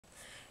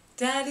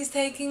Daddy's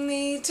taking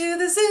me to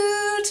the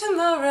zoo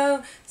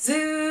tomorrow,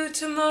 zoo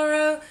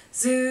tomorrow,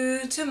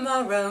 zoo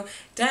tomorrow.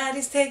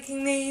 Daddy's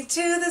taking me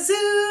to the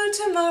zoo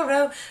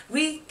tomorrow.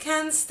 We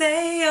can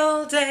stay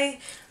all day.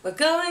 We're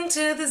going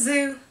to the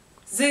zoo,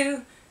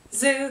 zoo,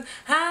 zoo.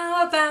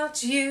 How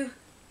about you,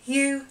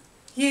 you,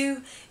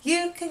 you?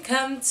 You can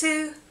come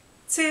too,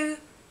 too,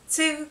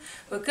 too.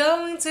 We're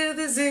going to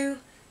the zoo,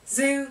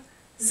 zoo,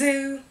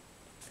 zoo.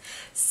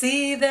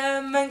 See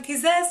the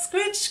monkeys there,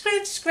 scritch,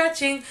 scritch,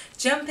 scratching,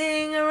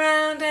 jumping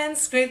around and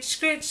scritch,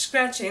 scritch,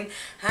 scratching,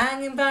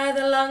 hanging by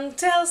the long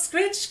tail,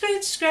 scritch,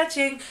 scritch,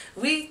 scratching.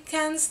 We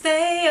can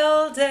stay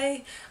all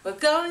day. We're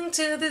going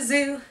to the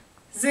zoo,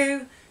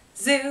 zoo,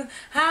 zoo.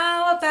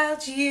 How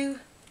about you,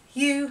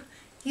 you,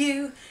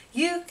 you?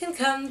 You can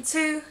come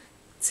too,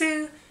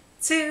 too,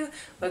 too.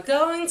 We're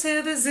going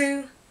to the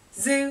zoo,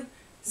 zoo,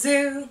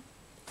 zoo.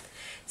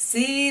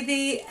 See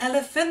the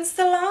elephants,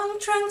 the long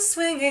trunk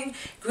swinging,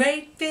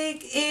 great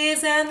big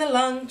ears and the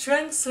long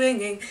trunk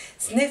swinging,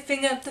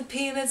 sniffing up the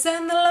peanuts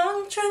and the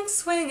long trunk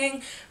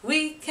swinging.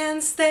 We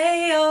can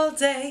stay all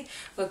day.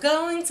 We're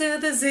going to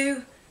the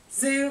zoo,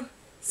 zoo,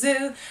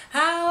 zoo.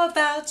 How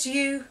about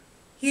you,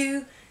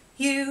 you,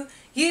 you?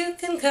 You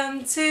can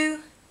come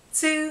too,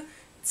 too,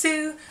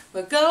 too.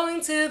 We're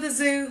going to the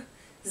zoo,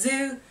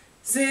 zoo,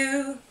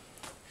 zoo.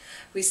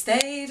 We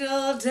stayed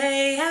all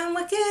day and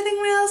we're getting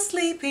real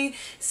sleepy,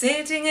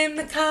 sitting in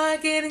the car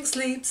getting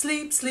sleep,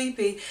 sleep,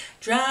 sleepy,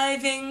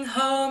 driving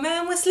home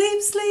and we're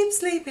sleep, sleep,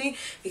 sleepy,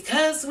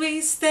 because we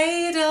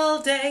stayed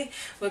all day.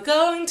 We're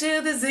going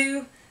to the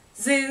zoo,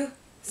 zoo,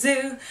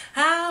 zoo.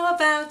 How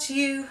about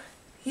you,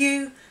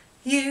 you,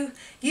 you?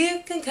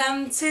 You can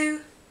come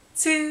too,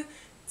 too,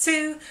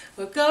 too.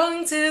 We're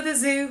going to the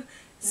zoo,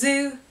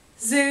 zoo,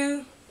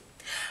 zoo.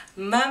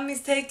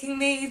 Mummy's taking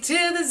me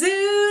to the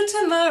zoo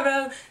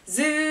tomorrow,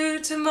 zoo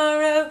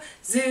tomorrow,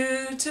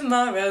 zoo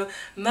tomorrow.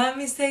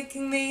 Mummy's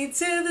taking me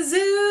to the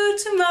zoo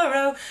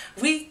tomorrow.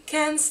 We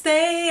can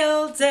stay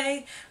all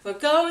day. We're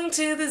going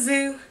to the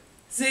zoo,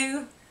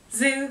 zoo,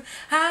 zoo.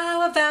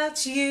 How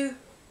about you,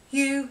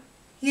 you,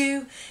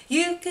 you?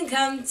 You can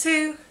come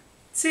too,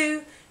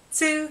 too,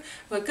 too.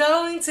 We're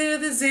going to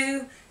the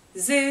zoo,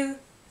 zoo,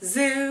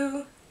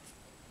 zoo.